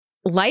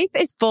Life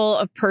is full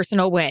of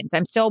personal wins.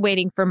 I'm still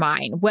waiting for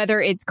mine.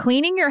 Whether it's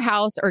cleaning your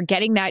house or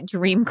getting that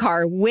dream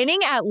car, winning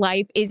at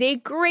life is a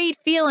great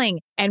feeling.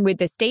 And with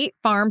the State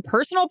Farm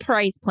Personal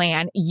Price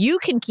Plan, you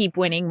can keep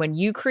winning when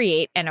you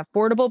create an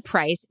affordable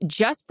price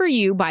just for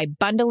you by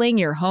bundling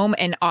your home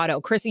and auto.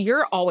 Krista,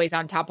 you're always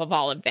on top of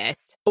all of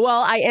this.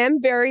 Well, I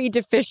am very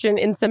deficient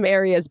in some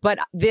areas, but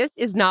this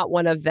is not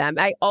one of them.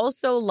 I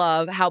also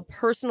love how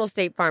personal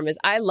State Farm is.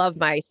 I love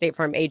my State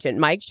Farm agent,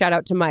 Mike. Shout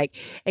out to Mike.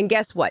 And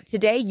guess what?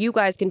 Today, you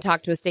guys can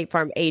talk to a State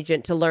Farm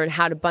agent to learn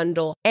how to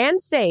bundle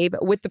and save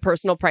with the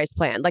Personal Price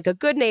Plan. Like a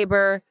good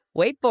neighbor,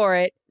 wait for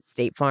it,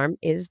 State Farm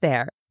is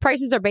there.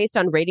 Prices are based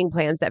on rating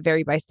plans that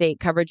vary by state.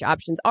 Coverage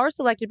options are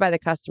selected by the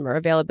customer.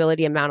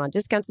 Availability, amount on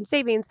discounts and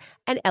savings,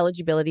 and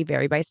eligibility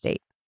vary by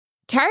state.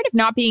 Tired of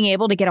not being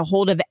able to get a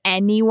hold of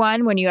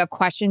anyone when you have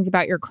questions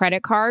about your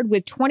credit card?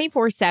 With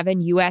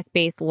 24/7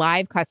 U.S.-based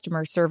live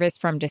customer service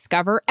from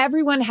Discover,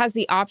 everyone has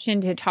the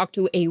option to talk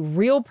to a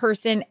real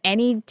person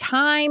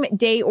anytime,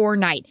 day or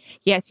night.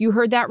 Yes, you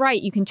heard that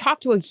right. You can talk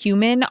to a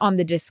human on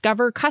the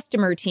Discover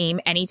customer team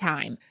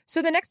anytime.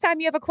 So the next time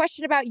you have a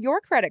question about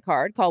your credit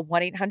card, call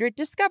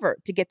 1-800-DISCOVER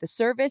to get the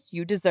service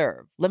you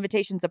deserve.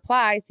 Limitations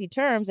apply. See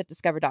terms at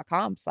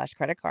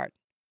discover.com/creditcard.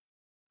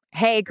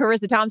 Hey,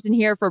 Carissa Thompson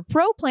here for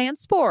Pro Plan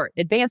Sport,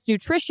 advanced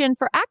nutrition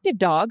for active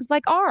dogs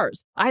like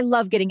ours. I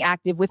love getting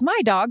active with my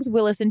dogs,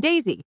 Willis and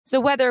Daisy. So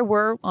whether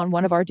we're on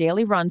one of our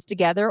daily runs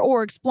together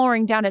or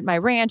exploring down at my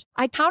ranch,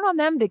 I count on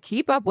them to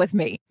keep up with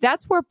me.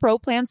 That's where Pro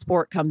Plan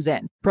Sport comes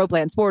in. Pro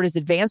Plan Sport is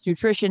advanced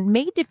nutrition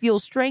made to fuel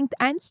strength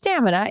and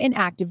stamina in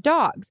active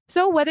dogs.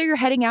 So whether you're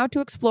heading out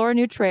to explore a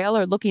new trail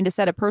or looking to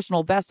set a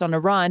personal best on a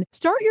run,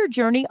 start your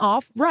journey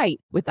off right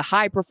with the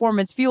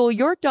high-performance fuel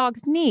your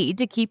dogs need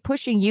to keep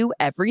pushing you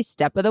every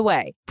step of the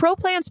way. Pro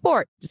Plan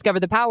Sport. Discover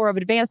the power of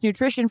advanced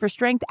nutrition for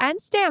strength and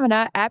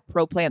stamina at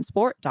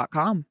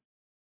ProPlansport.com.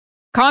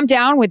 Calm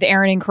Down with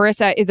Aaron and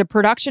Carissa is a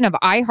production of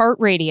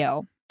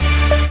iHeartRadio.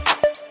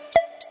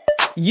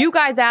 You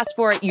guys asked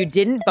for it, you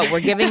didn't, but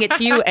we're giving it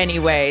to you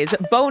anyways.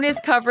 Bonus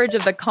coverage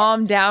of the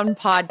Calm Down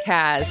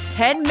podcast.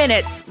 10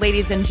 minutes,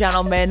 ladies and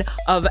gentlemen,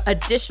 of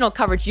additional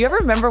coverage. You ever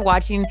remember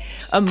watching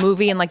a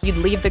movie and like you'd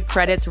leave the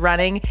credits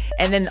running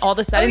and then all of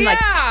a sudden like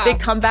they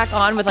come back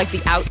on with like the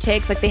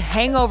outtakes? Like The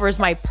Hangover is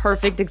my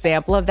perfect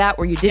example of that,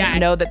 where you didn't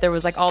know that there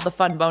was like all the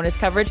fun bonus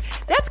coverage.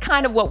 That's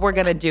kind of what we're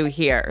going to do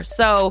here.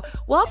 So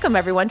welcome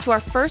everyone to our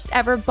first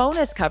ever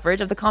bonus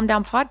coverage of the Calm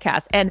Down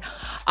podcast. And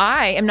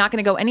I am not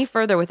going to go any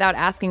further without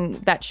asking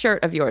that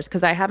shirt of yours,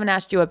 because I haven't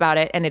asked you about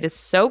it, and it is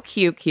so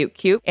cute, cute,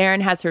 cute. Erin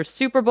has her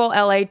Super Bowl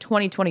LA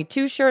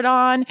 2022 shirt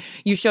on.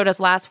 You showed us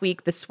last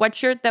week the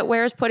sweatshirt that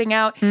Wear's putting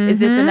out. Mm-hmm. Is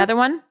this another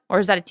one, or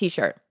is that a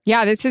t-shirt?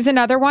 Yeah, this is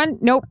another one.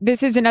 Nope,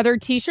 this is another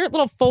t-shirt,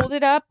 little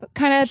folded up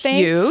kind of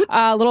thing. Cute.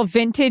 Little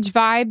vintage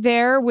vibe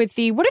there with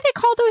the, what do they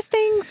call those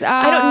things?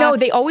 I don't know.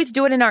 They always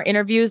do it in our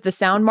interviews, the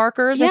sound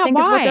markers, I think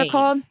is what they're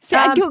called.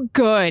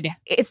 Good.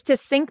 It's to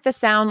sync the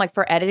sound like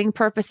for editing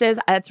purposes.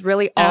 That's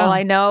really all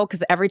I know,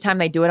 because every time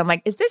they do it, I'm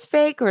like, is this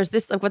fake or is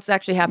this like what's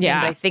actually happening?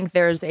 Yeah. But I think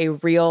there's a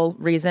real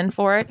reason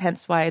for it,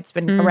 hence why it's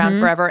been around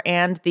forever.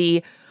 And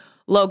the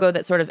logo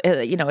that sort of,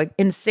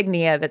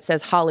 insignia that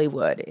says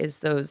Hollywood is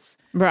those.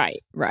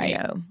 Right.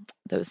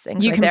 Those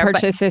things. You right can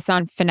purchase this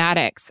on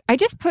Fanatics. I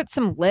just put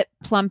some lip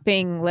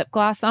plumping lip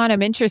gloss on.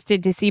 I'm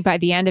interested to see by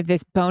the end of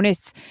this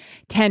bonus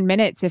 10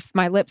 minutes if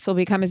my lips will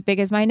become as big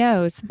as my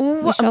nose.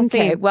 Ooh, we shall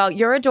see. Well,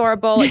 you're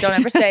adorable. Don't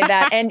ever say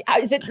that. And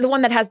is it the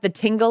one that has the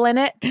tingle in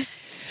it?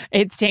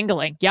 It's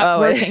tingling. Yep,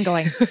 we're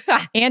tingling.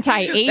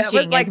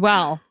 Anti-aging as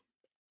well.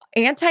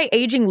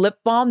 Anti-aging lip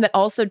balm that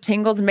also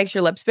tingles and makes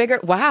your lips bigger.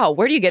 Wow,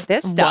 where do you get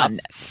this stuff?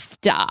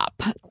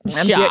 Stop.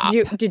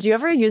 Did you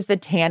ever use the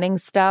tanning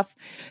stuff?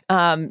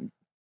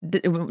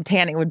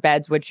 Tanning with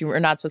beds, which you are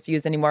not supposed to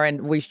use anymore,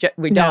 and we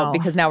don't,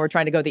 because now we're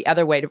trying to go the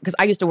other way. Because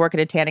I used to work at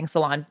a tanning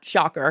salon,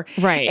 shocker,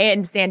 right,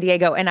 in San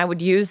Diego, and I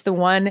would use the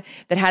one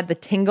that had the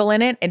tingle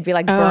in it and be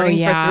like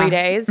burning for 3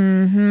 days.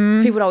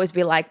 Mm-hmm. People would always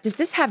be like, "Does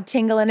this have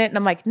tingle in it?" And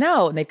I'm like,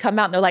 "No," and they'd come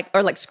out and they're like,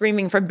 or like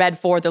screaming from bed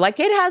 4. They're like,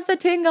 "It has the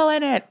tingle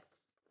in it."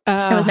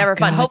 It was never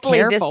fun.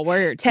 Hopefully this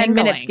 10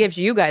 minutes gives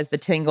you guys the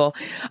tingle.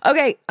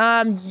 Okay,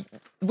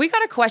 we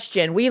got a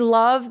question. We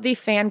love the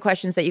fan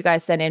questions that you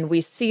guys sent in.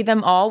 We see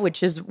them all,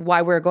 which is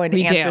why we're going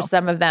to answer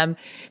some of them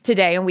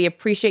today. And we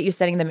appreciate you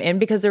sending them in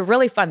because they're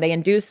really fun. They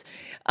induce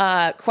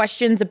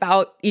questions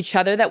about each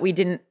other that we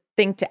didn't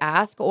think to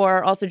ask,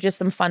 or also just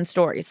some fun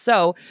stories.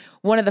 So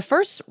one of the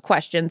first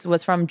questions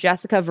was from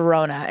Jessica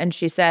Verona, and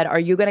she said, "Are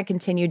you going to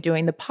continue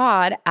doing the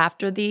pod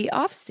after the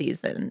off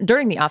season?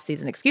 During the off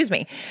season, excuse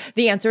me."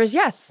 The answer is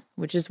yes,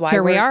 which is why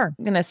we are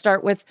going to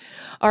start with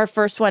our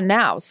first one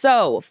now.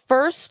 So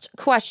first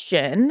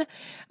question.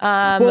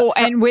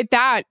 And with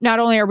that, not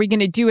only are we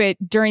going to do it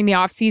during the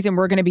off season,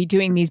 we're going to be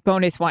doing these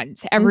bonus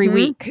ones every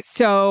week.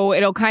 So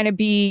it'll kind of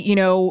be,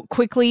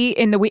 quickly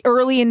in the week,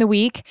 early in the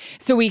week,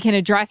 so we can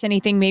address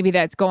anything maybe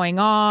that's going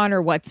on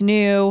or what's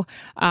new.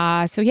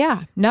 So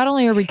yeah, not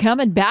only are we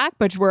coming back,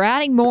 but we're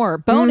adding more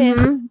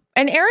bonus.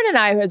 And Erin and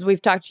I, as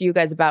we've talked to you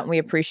guys about, and we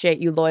appreciate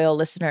you loyal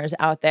listeners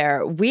out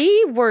there,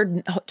 we were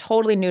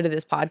totally new to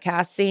this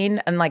podcast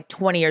scene and like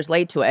 20 years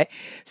late to it.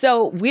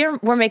 So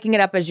we're making it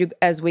up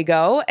as we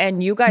go.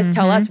 And you guys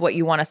tell us what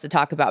you want us to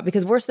talk about,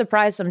 because we're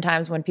surprised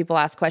sometimes when people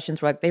ask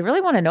questions. We're like, they really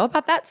want to know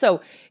about that?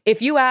 So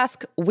if you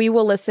ask, we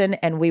will listen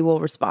and we will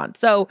respond.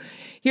 So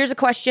here's a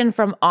question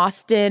from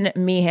Austin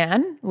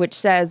Meehan, which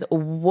says,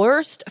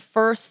 worst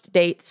first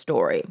date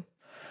story.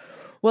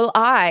 Well,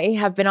 I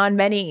have been on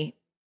many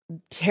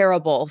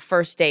terrible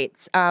first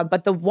dates.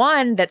 But the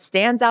one that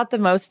stands out the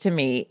most to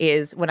me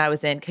is when I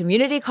was in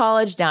community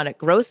college down at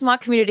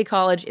Grossmont Community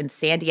College in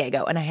San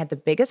Diego. And I had the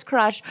biggest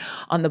crush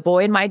on the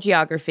boy in my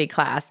geography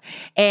class.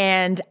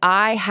 And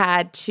I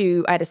had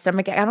a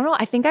stomach ache. I don't know.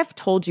 I think I've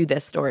told you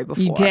this story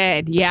before. You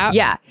did. Yeah.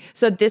 Yeah.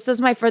 So this was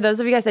for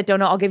those of you guys that don't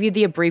know, I'll give you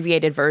the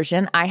abbreviated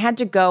version. I had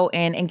to go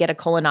in and get a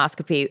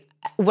colonoscopy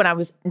when I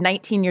was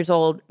 19 years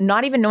old,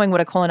 not even knowing what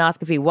a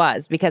colonoscopy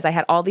was, because I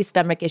had all these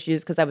stomach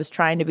issues because I was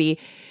trying to be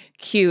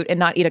cute and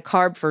not eat a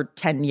carb for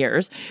 10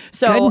 years.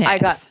 So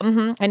Goodness.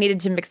 I needed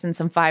to mix in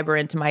some fiber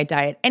into my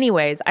diet.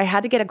 Anyways, I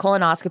had to get a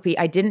colonoscopy.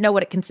 I didn't know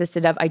what it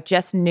consisted of. I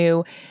just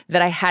knew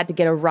that I had to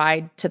get a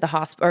ride to the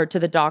hospital or to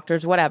the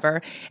doctors,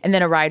 whatever, and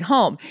then a ride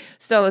home.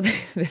 So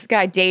this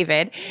guy,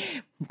 David,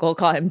 we'll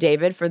call him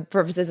David for the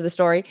purposes of the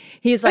story.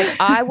 He's like,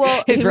 I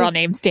will. His real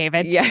name's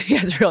David. Yeah,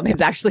 his real name's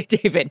actually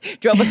David.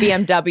 Drove a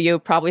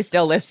BMW, probably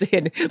still lives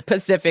in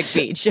Pacific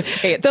Beach.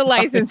 Okay, The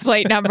license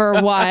plate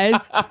number was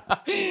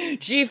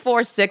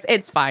G46.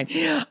 It's fine.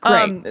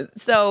 Great.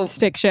 So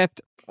stick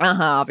shift.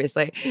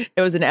 obviously.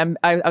 It was an M.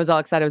 I was all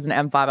excited. It was an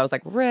M5. I was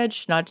like,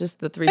 rich, not just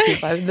the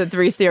 325, the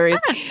 3 Series.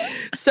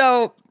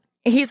 So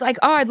he's like,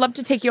 oh, I'd love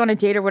to take you on a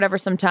date or whatever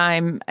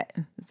sometime.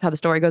 That's how the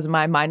story goes in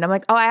my mind. I'm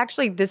like, oh,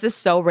 actually, this is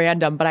so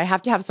random, but I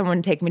have to have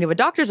someone take me to a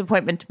doctor's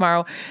appointment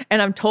tomorrow.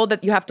 And I'm told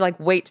that you have to like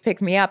wait to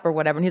pick me up or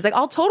whatever. And he's like,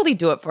 I'll totally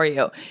do it for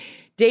you.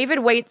 David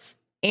waits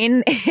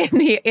in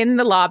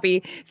the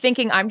lobby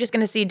thinking I'm just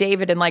going to see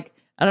David in like,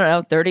 I don't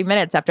know, 30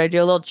 minutes after I do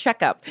a little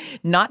checkup,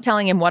 not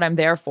telling him what I'm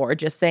there for,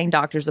 just saying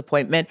doctor's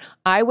appointment.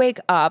 I wake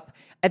up.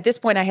 At this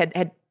point, I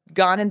had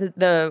gone into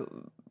the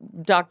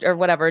doctor or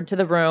whatever into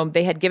the room.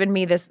 They had given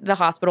me the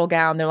hospital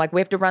gown. They're like,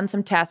 we have to run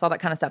some tests, all that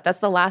kind of stuff. That's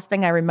the last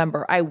thing I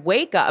remember. I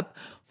wake up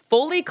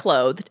fully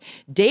clothed.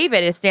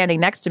 David is standing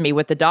next to me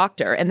with the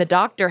doctor, and the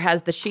doctor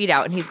has the sheet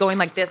out, and he's going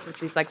like this with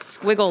these like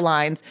squiggle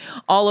lines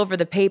all over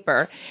the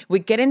paper. We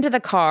get into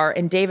the car,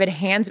 and David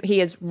he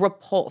is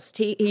repulsed.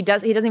 He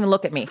doesn't even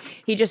look at me.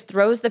 He just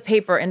throws the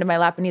paper into my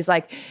lap, and he's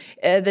like,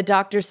 the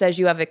doctor says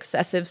you have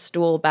excessive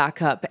stool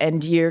backup,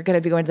 and you're going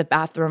to be going to the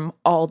bathroom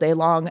all day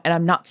long, and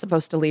I'm not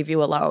supposed to leave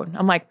you alone.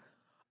 I'm like,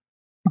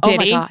 oh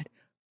my God.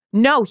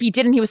 No, he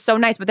didn't. He was so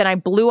nice, but then I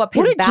blew up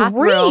his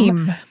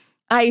bathroom. Dream.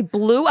 I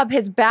blew up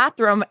his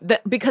bathroom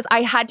because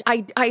I had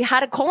a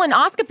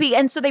colonoscopy,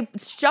 and so they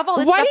shove all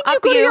this Why stuff didn't you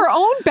up go to your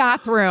own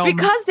bathroom?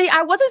 Because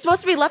I wasn't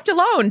supposed to be left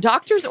alone.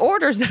 Doctor's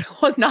orders that I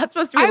was not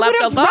supposed to be left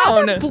alone. I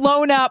would have rather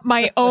blown up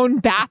my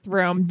own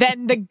bathroom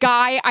than the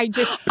guy I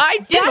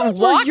didn't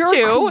want to.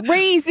 You're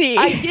crazy.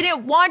 I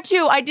didn't want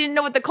to. I didn't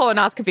know what the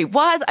colonoscopy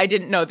was. I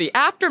didn't know the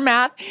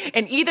aftermath,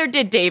 and either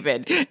did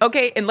David.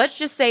 Okay, and let's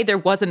just say there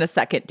wasn't a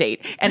second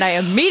date, and I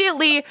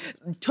immediately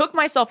took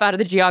myself out of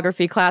the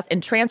geography class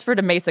and transferred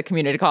to Mesa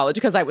Community College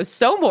because I was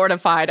so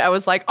mortified. I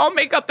was like, I'll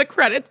make up the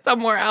credits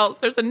somewhere else.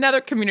 There's another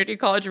community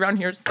college around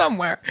here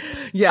somewhere.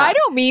 Yeah. I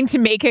don't mean to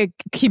make a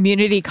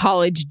community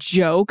college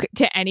joke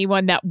to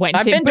anyone that went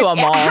I've been to them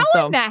all.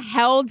 How in the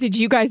hell did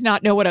you guys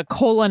not know what a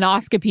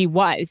colonoscopy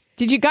was?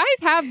 Did you guys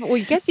have, well,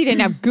 I guess you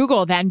didn't have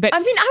Google then, but I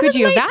mean, could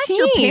you have asked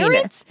your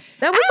parents?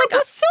 That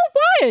was so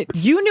what?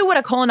 You knew what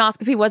a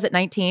colonoscopy was at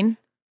 19?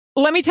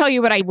 Let me tell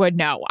you what I would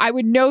know. I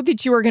would know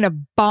that you were going to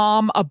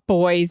bomb a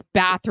boy's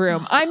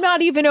bathroom. I'm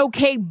not even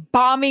okay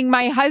bombing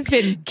my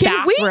husband's bathroom.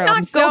 Can we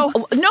not go?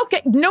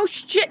 No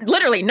shit.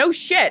 Literally, no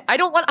shit. I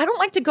don't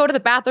like to go to the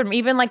bathroom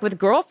even like with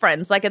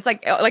girlfriends. Like it's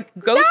like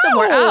go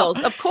somewhere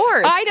else. Of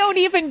course. I don't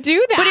even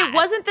do that. But it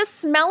wasn't the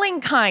smelling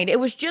kind.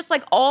 It was just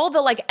like all the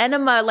like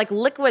enema like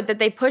liquid that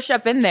they push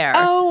up in there.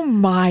 Oh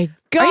my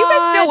God. Are you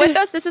guys still with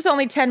us? This is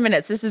only 10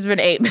 minutes. This has been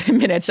 8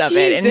 minutes of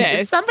it.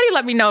 And somebody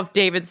let me know if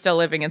David's still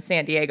living in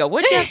San Diego,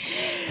 would you?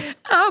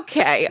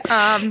 Okay.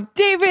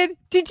 David,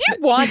 did you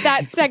want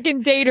that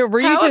second date, or were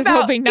you just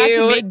hoping not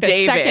to make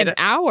the second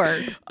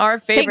hour? Our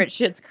favorite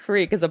Schitt's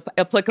Creek is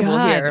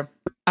applicable here.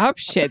 Up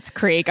Schitt's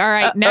Creek. All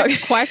right.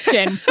 Next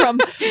question from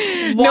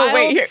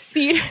Wild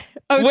Seed.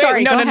 Oh, wait,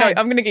 sorry. No.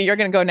 You're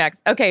gonna go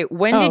next. Okay.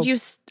 When did you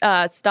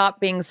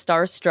stop being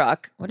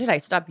starstruck? What did I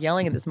stop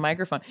yelling at this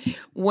microphone?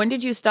 When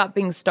did you stop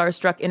being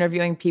starstruck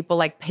interviewing people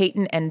like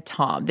Peyton and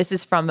Tom? This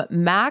is from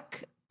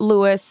Macy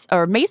Lewis,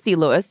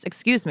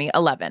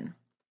 11.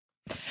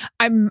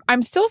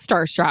 I'm still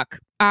starstruck.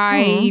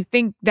 I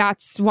think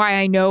that's why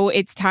I know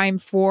it's time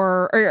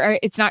or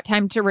it's not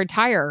time to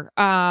retire.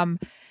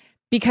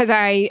 because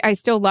I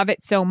still love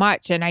it so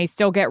much and I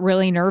still get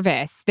really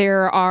nervous.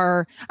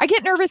 I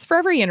get nervous for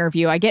every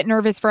interview. I get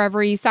nervous for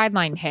every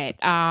sideline hit.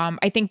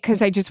 I think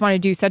because I just want to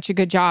do such a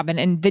good job.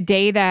 And the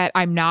day that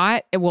I'm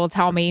not, it will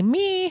tell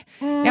me,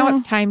 now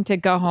it's time to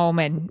go home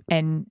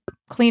and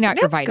clean out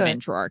your vitamin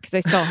drawer, because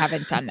I still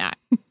haven't done that.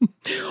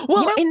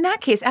 Well, in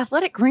that case,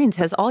 Athletic Greens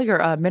has all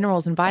your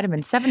minerals and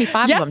vitamins,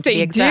 75 yes, of them to be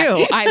exact. Yes,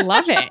 they do. I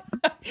love it.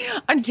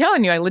 I'm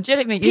telling you, I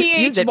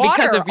legitimately use it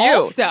water because of you.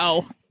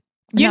 Also,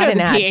 you know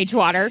the pH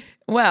water.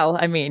 Well,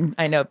 I mean,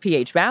 I know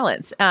pH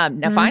balance.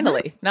 Now,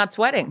 finally, not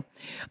sweating.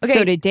 Okay.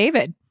 So did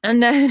David.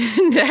 And then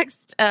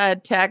next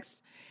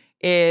text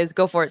is,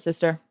 go for it,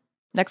 sister.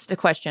 Next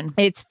question.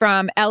 It's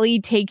from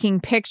Ellie taking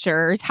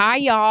pictures. Hi,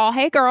 y'all.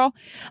 Hey, girl.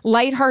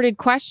 Lighthearted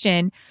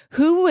question.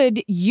 Who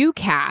would you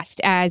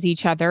cast as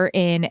each other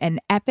in an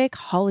epic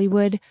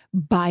Hollywood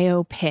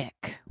biopic?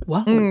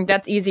 Whoa.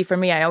 That's easy for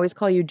me. I always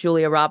call you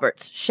Julia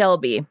Roberts.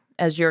 Shelby,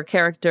 as your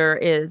character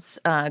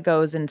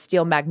goes in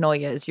Steel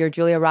Magnolias. You're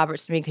Julia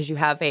Roberts to me because you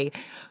have a $1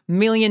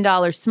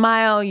 million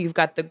smile. You've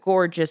got the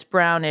gorgeous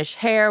brownish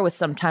hair with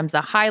sometimes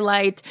a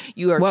highlight.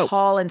 You are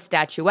tall and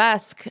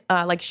statuesque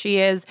like she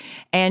is.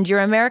 And you're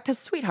America's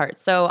sweetheart.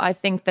 So I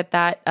think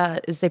that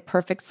is a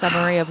perfect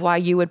summary of why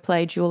you would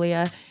play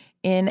Julia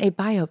in a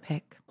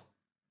biopic.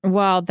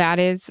 Well, that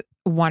is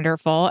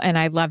wonderful. And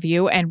I love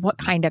you. And what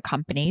kind of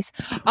companies?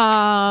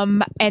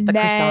 And then...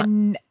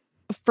 croissant.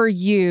 For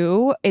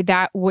you,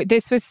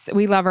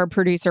 we love our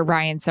producer,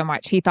 Ryan, so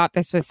much. He thought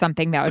this was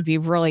something that would be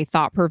really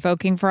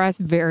thought-provoking for us.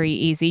 Very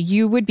easy.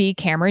 You would be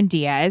Cameron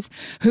Diaz,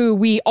 who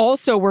we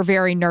also were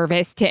very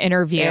nervous to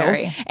interview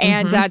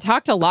and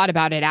talked a lot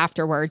about it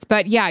afterwards.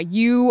 But yeah,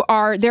 you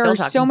are, there are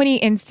so many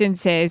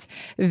instances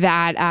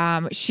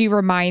that she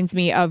reminds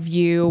me of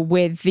you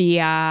with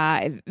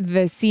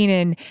the scene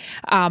in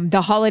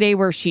The Holiday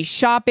where she's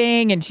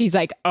shopping and she's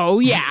like, oh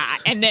yeah.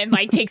 And then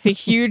like takes a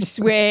huge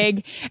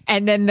swig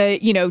and then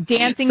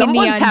dancing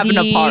Someone's in the undies. Having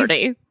a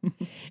party.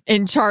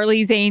 In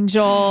Charlie's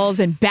Angels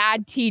and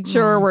Bad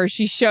Teacher, where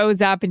she shows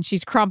up and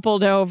she's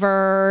crumpled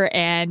over.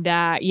 And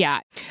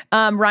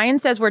Ryan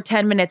says we're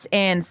 10 minutes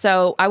in,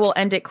 so I will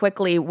end it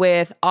quickly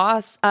with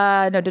Wild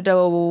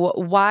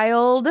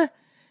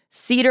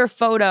Cedar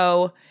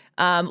Photo.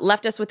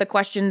 Left us with a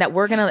question that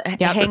we're going to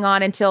hang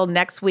on until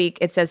next week.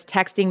 It says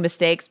texting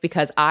mistakes,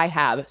 because I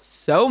have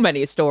so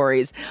many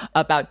stories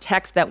about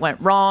texts that went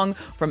wrong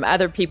from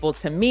other people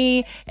to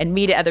me and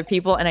me to other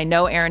people. And I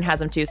know Aaron has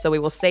them too. So we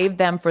will save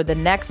them for the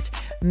next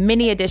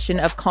mini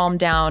edition of Calm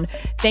Down.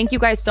 Thank you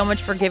guys so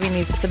much for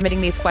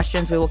submitting these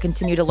questions. We will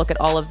continue to look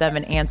at all of them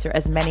and answer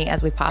as many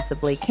as we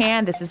possibly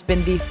can. This has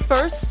been the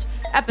first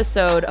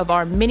episode of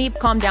our mini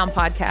Calm Down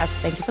podcast.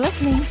 Thank you for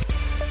listening.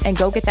 And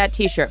go get that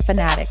t-shirt,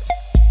 Fanatics.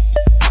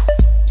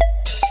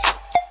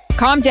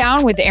 Calm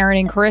Down with Aaron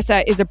and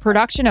Carissa is a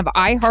production of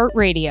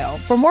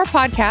iHeartRadio. For more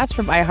podcasts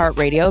from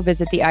iHeartRadio,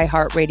 visit the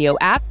iHeartRadio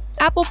app,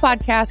 Apple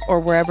Podcasts, or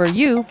wherever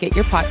you get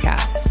your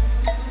podcasts.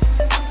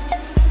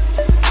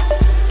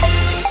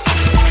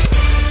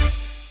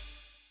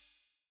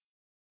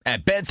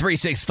 At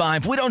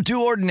Bet365, we don't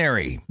do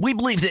ordinary. We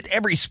believe that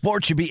every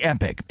sport should be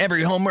epic.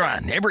 Every home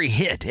run, every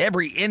hit,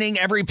 every inning,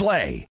 every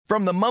play.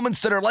 From the moments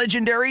that are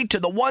legendary to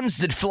the ones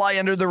that fly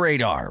under the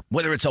radar.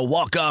 Whether it's a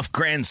walk-off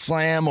grand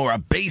slam or a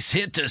base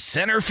hit to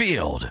center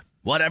field.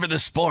 Whatever the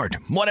sport,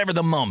 whatever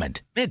the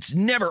moment. It's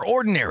never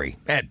ordinary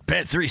at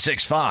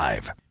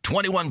Bet365.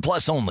 21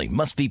 plus only.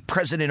 Must be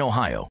present in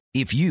Ohio.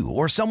 If you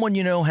or someone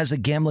you know has a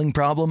gambling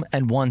problem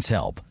and wants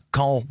help,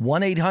 call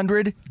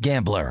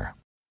 1-800-GAMBLER.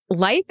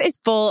 Life is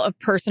full of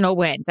personal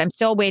wins. I'm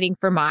still waiting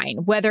for mine.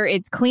 Whether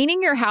it's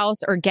cleaning your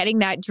house or getting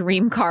that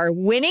dream car,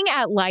 winning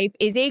at life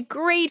is a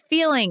great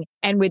feeling.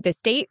 And with the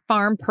State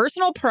Farm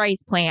Personal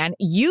Price Plan,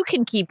 you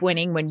can keep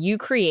winning when you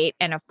create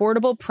an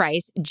affordable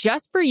price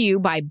just for you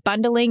by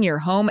bundling your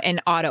home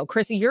and auto.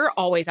 Chrissy, you're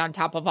always on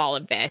top of all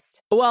of this.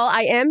 Well,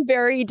 I am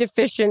very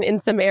deficient in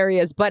some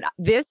areas, but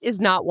this is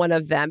not one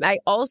of them. I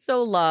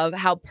also love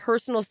how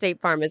personal State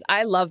Farm is.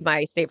 I love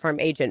my State Farm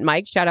agent,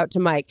 Mike. Shout out to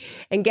Mike.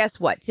 And guess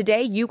what?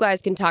 Today, you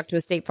guys can talk to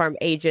a State Farm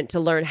agent to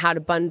learn how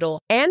to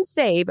bundle and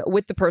save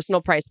with the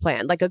Personal Price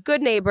Plan. Like a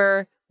good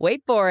neighbor,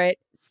 wait for it,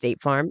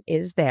 State Farm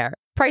is there.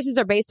 Prices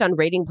are based on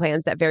rating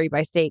plans that vary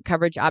by state.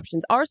 Coverage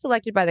options are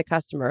selected by the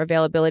customer.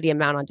 Availability,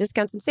 amount on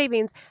discounts and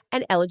savings,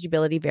 and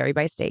eligibility vary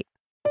by state.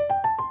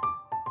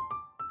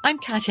 I'm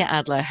Katya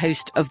Adler,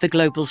 host of The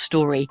Global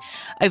Story.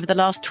 Over the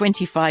last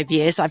 25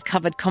 years, I've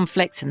covered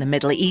conflicts in the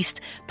Middle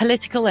East,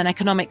 political and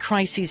economic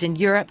crises in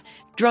Europe,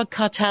 drug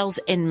cartels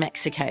in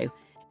Mexico.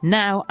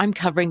 Now I'm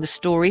covering the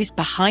stories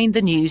behind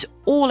the news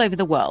all over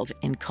the world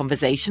in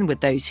conversation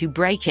with those who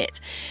break it.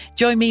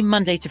 Join me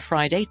Monday to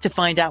Friday to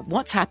find out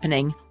what's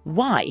happening,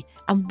 why,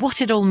 and what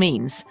it all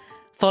means.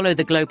 Follow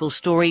The Global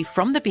Story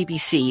from the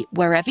BBC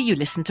wherever you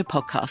listen to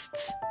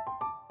podcasts.